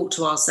we talk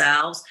to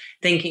ourselves,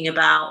 thinking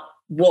about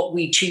what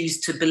we choose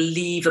to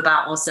believe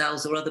about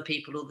ourselves or other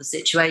people or the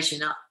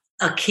situation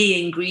are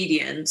key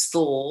ingredients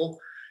for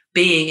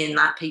being in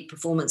that peak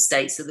performance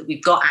state, so that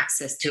we've got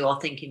access to our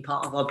thinking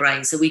part of our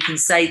brain, so we can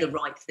say the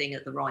right thing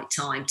at the right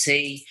time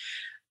to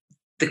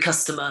the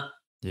customer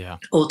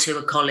or to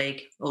a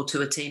colleague or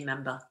to a team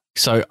member.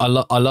 So I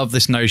love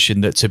this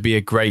notion that to be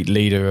a great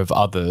leader of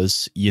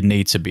others, you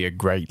need to be a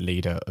great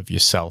leader of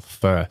yourself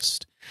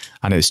first.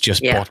 And it's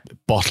just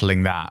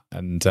bottling that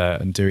and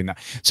doing that.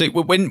 So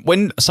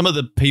when some of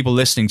the people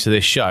listening to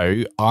this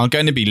show are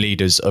going to be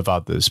leaders of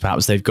others,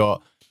 perhaps they've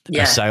got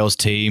a sales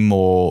team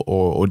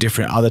or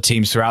different other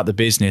teams throughout the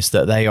business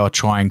that they are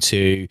trying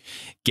to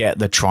get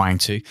the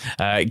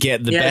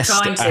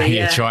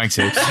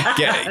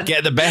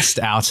best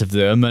out of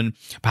them and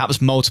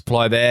perhaps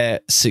multiply their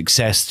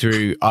success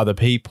through other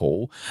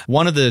people.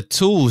 One of the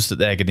tools that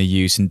they're going to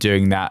use in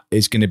doing that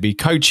is going to be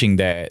coaching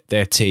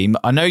their team.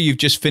 I know you've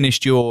just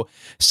finished your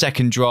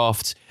second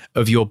draft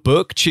of your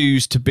book,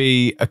 Choose to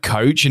Be a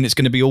Coach, and it's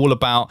going to be all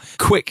about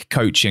quick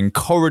coaching,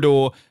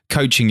 corridor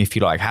coaching, if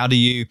you like. How do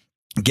you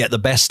get the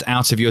best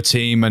out of your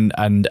team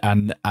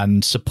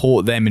and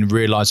support them in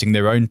realizing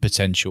their own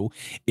potential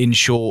in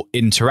short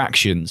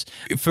interactions?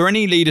 For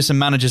any leaders and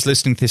managers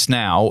listening to this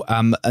now,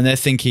 and they're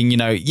thinking,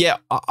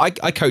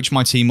 I coach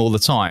my team all the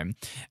time.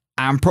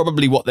 And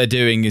probably what they're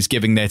doing is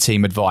giving their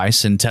team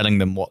advice and telling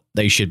them what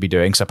they should be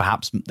doing. So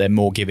perhaps they're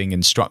more giving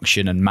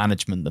instruction and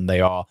management than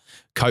they are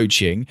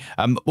coaching.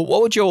 But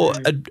what would your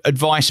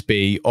advice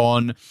be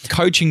on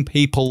coaching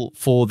people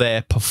for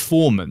their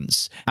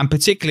performance? And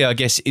particularly, I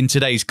guess, in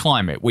today's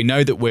climate, we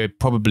know that we're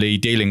probably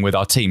dealing with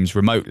our teams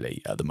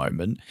remotely at the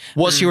moment.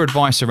 What's your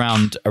advice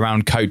around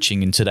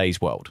coaching in today's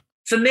world?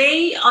 For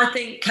me, I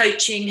think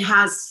coaching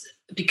has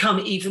become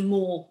even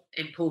more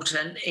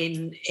important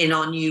in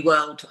our new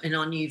world, in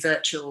our new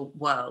virtual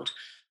world,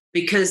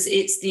 because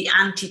it's the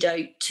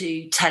antidote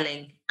to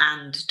telling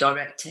and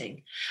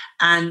directing.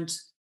 And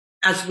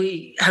as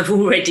we have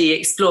already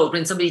explored,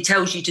 when somebody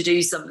tells you to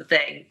do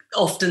something,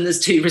 often there's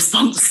two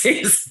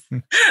responses,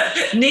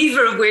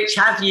 neither of which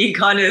have you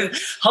kind of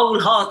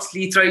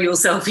wholeheartedly throw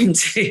yourself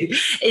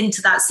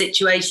into that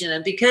situation.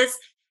 And because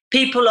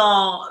people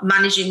are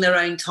managing their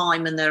own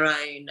time and their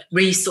own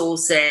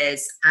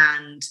resources,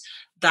 and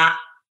that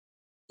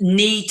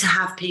need to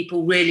have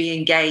people really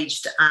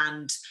engaged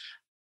and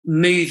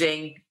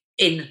moving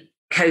in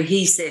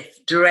cohesive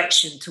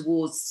direction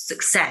towards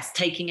success,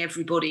 taking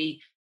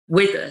everybody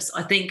with us,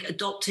 I think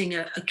adopting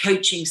a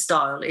coaching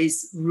style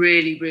is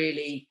really,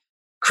 really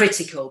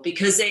critical,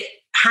 because it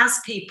has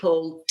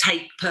people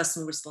take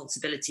personal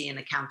responsibility and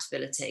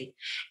accountability.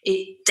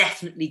 It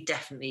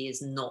definitely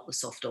is not the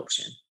soft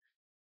option.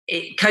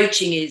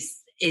 Coaching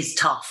is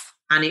tough,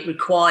 and it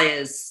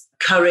requires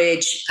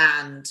courage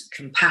and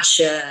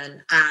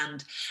compassion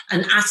and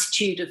an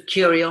attitude of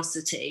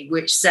curiosity,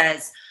 which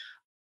says,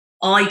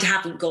 I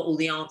haven't got all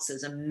the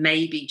answers, and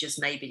maybe,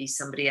 just maybe,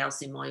 somebody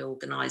else in my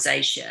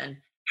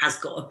organization has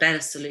got a better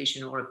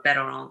solution or a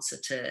better answer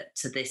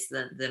to this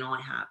than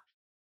I have.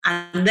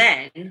 And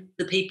then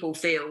the people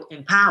feel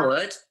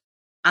empowered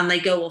and they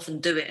go off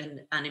and do it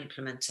and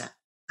implement it.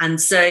 And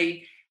so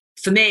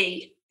for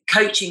me,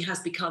 coaching has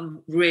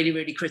become really,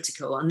 really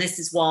critical. And this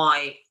is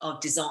why I've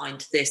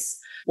designed this,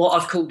 what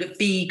I've called a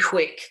Be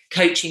Quick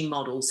coaching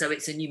model. So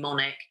it's a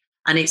mnemonic,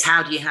 and it's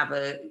how do you have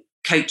a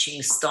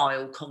coaching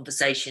style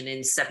conversation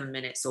in 7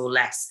 minutes or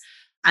less,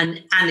 and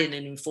in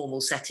an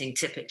informal setting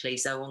typically.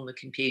 So on the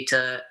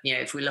computer,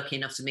 if we're lucky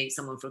enough to meet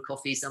someone for a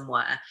coffee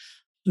somewhere,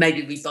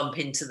 maybe we bump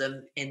into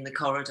them in the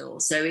corridor.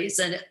 So it's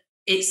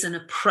an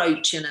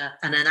approach and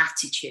an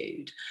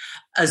attitude,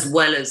 as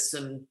well as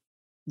some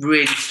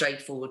really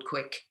straightforward,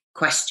 quick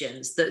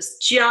questions. That's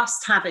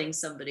just having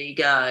somebody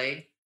go,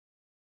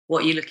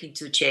 what are you looking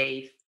to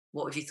achieve?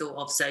 What have you thought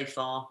of so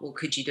far? What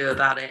could you do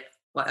about it?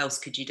 What else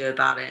could you do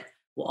about it?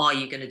 What are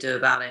you going to do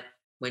about it?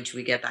 When should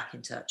we get back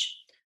in touch?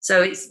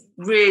 So it's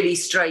really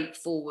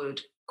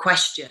straightforward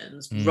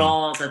questions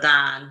rather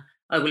than,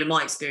 oh, well, in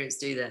my experience,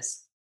 do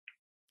this.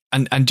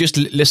 And just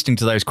listening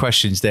to those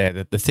questions there,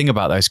 the thing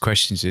about those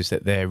questions is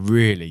that they're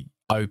really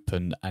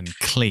open and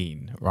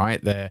clean,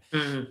 right?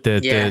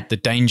 The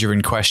danger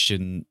in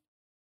question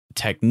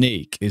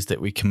technique is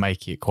that we can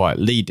make it quite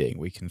leading.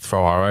 We can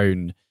throw our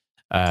own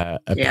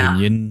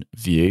opinion,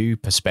 view,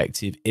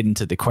 perspective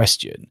into the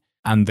question.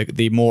 And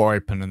the more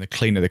open and the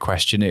cleaner the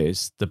question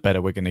is, the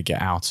better we're going to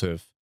get out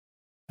of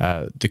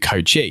the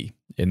coachee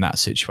in that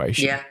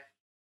situation. Yeah.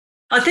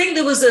 I think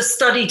there was a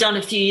study done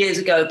a few years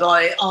ago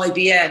by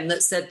IBM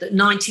that said that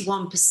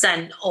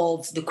 91%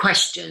 of the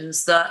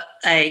questions that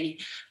a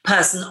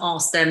person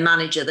asked their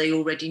manager, they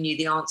already knew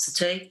the answer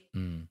to.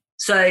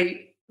 So,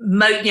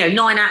 9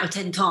 out of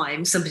 10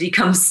 times somebody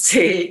comes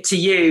to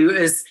you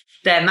as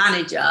their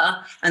manager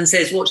and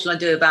says, what shall I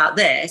do about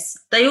this?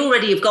 They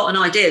already have got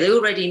an idea. They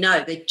already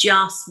know. They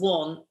just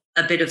want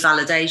a bit of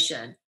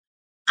validation.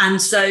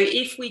 And so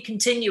if we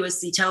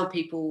continuously tell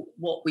people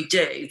what we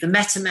do, the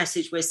meta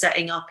message we're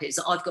setting up is,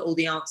 I've got all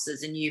the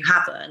answers and you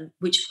haven't,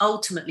 which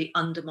ultimately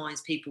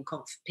undermines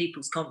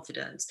people's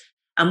confidence.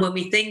 And when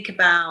we think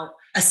about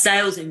a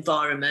sales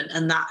environment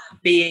and that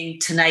being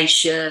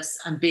tenacious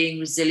and being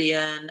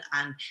resilient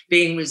and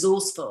being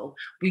resourceful,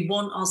 we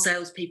want our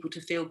salespeople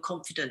to feel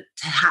confident,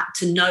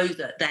 to know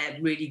that they're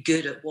really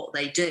good at what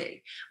they do.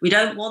 We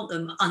don't want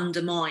them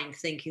undermined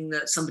thinking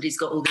that somebody's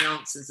got all the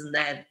answers and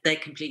they're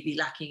completely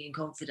lacking in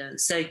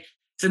confidence. So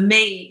for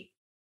me,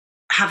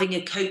 having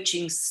a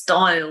coaching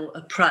style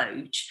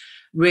approach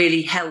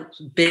really helps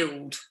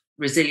build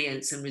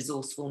resilience and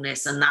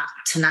resourcefulness and that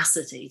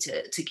tenacity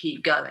to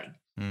keep going.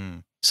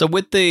 So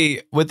with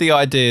the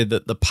idea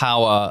that the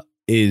power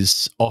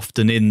is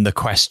often in the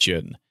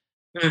question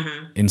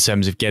in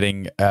terms of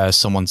getting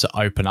someone to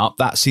open up.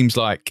 That seems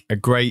like a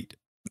great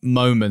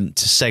moment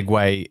to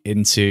segue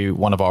into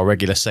one of our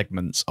regular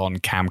segments on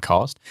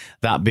Camcast,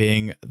 that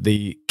being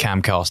the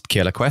Camcast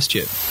Killer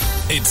Question.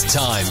 It's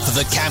time for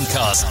the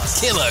Camcast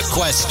Killer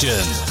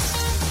Question.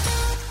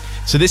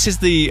 So this is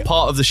the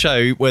part of the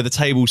show where the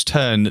tables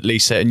turn,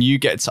 Lisa, and you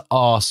get to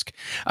ask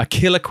a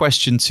killer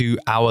question to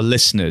our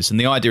listeners. And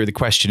the idea of the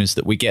question is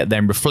that we get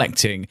them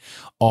reflecting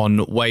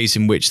on ways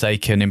in which they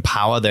can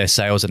empower their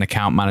sales and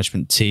account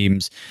management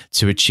teams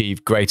to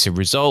achieve greater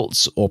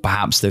results, or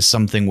perhaps there's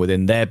something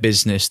within their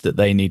business that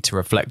they need to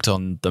reflect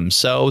on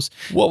themselves.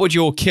 What would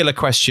your killer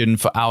question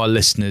for our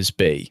listeners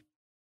be?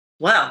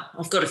 Well,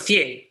 I've got a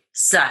few.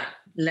 So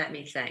let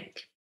me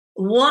think.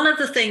 One of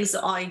the things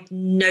that I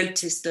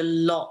noticed a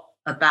lot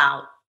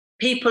about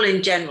people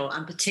in general,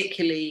 and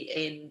particularly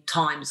in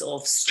times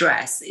of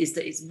stress, is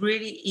that it's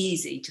really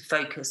easy to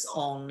focus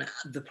on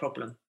the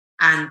problem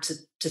and to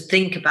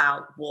think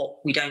about what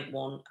we don't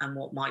want and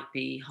what might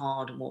be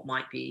hard and what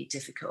might be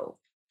difficult.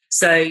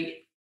 So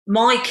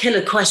my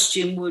killer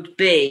question would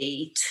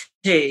be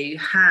to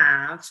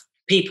have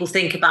people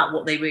think about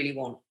what they really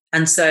want.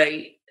 And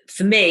so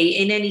for me,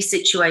 in any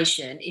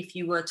situation, if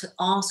you were to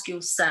ask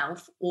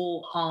yourself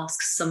or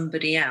ask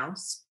somebody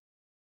else,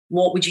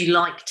 what would you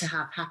like to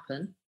have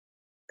happen?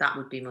 That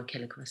would be my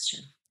killer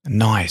question.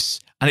 Nice.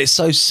 And it's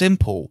so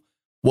simple.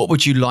 What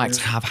would you like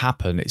to have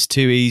happen? It's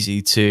too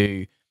easy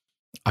to,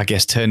 I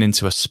guess, turn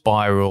into a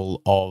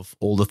spiral of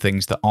all the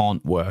things that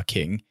aren't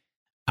working.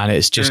 And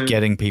it's just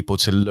getting people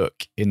to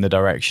look in the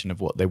direction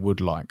of what they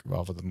would like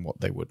rather than what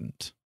they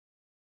wouldn't.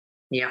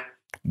 Yeah.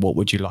 What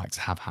would you like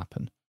to have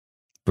happen?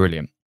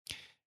 Brilliant.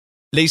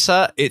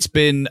 Lisa, it's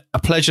been a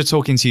pleasure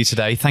talking to you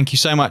today. Thank you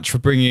so much for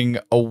bringing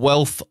a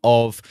wealth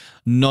of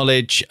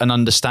knowledge and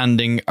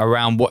understanding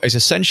around what is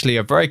essentially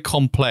a very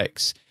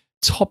complex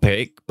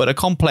topic, but a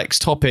complex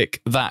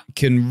topic that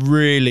can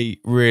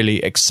really,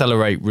 really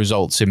accelerate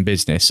results in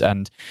business.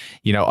 And,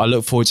 you know, I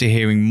look forward to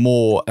hearing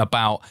more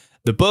about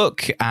the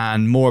book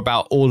and more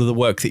about all of the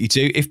work that you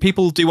do. If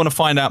people do want to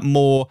find out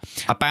more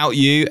about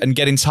you and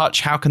get in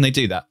touch, how can they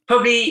do that?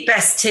 Probably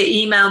best to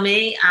email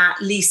me at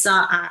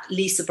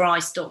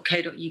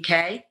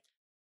lisa@lisabryce.co.uk,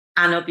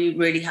 and I'll be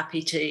really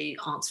happy to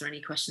answer any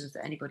questions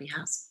that anybody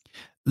has.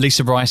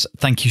 Lisa Bryce,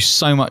 thank you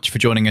so much for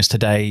joining us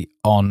today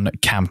on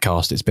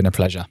Camcast. It's been a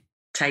pleasure.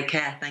 Take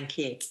care. Thank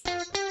you.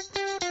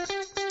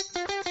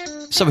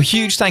 So a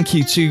huge thank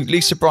you to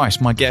Lisa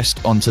Bryce, my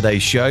guest on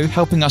today's show,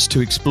 helping us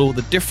to explore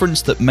the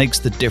difference that makes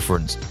the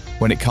difference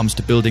when it comes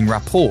to building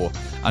rapport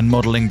and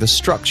modelling the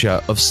structure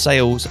of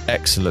sales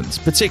excellence,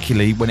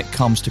 particularly when it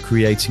comes to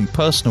creating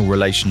personal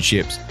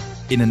relationships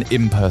in an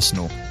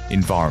impersonal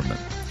environment.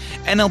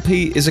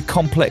 NLP is a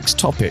complex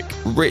topic,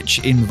 rich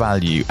in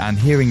value, and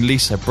hearing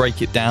Lisa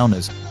break it down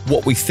as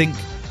what we think,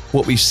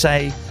 what we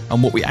say,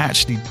 and what we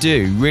actually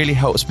do really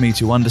helps me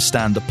to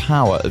understand the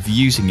power of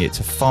using it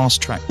to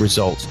fast-track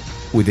results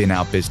within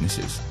our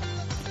businesses.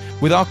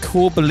 With our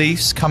core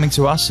beliefs coming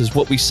to us as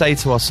what we say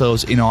to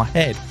ourselves in our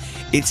head,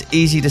 it's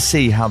easy to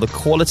see how the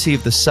quality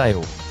of the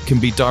sale can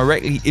be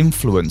directly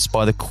influenced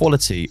by the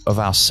quality of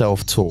our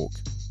self-talk.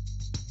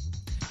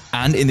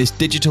 And in this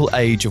digital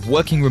age of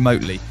working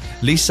remotely,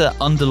 Lisa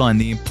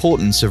underlined the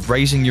importance of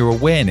raising your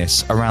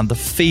awareness around the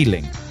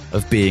feeling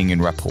of being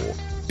in rapport,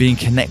 being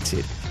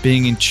connected,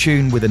 being in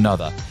tune with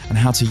another, and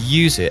how to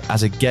use it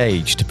as a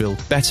gauge to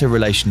build better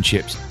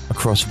relationships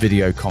across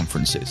video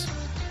conferences.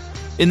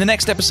 In the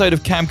next episode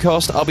of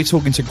Camcast, I'll be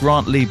talking to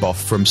Grant Leboff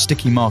from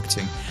Sticky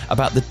Marketing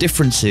about the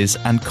differences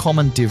and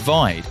common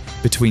divide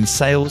between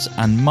sales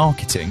and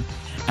marketing,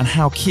 and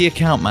how key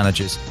account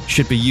managers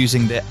should be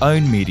using their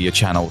own media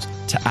channels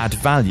to add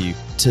value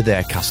to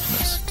their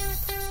customers.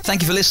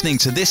 Thank you for listening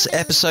to this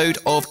episode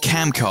of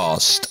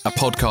Camcast, a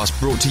podcast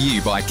brought to you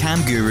by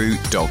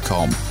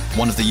camguru.com,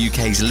 one of the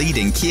UK's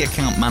leading key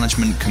account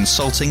management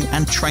consulting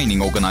and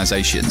training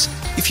organisations.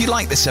 If you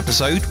like this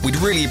episode, we'd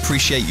really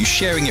appreciate you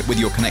sharing it with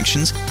your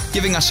connections,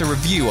 giving us a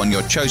review on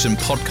your chosen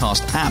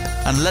podcast app,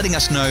 and letting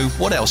us know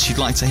what else you'd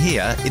like to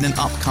hear in an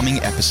upcoming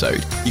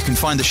episode. You can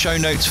find the show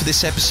notes for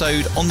this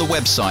episode on the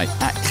website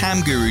at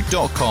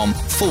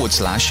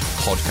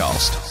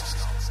camguru.com/podcast.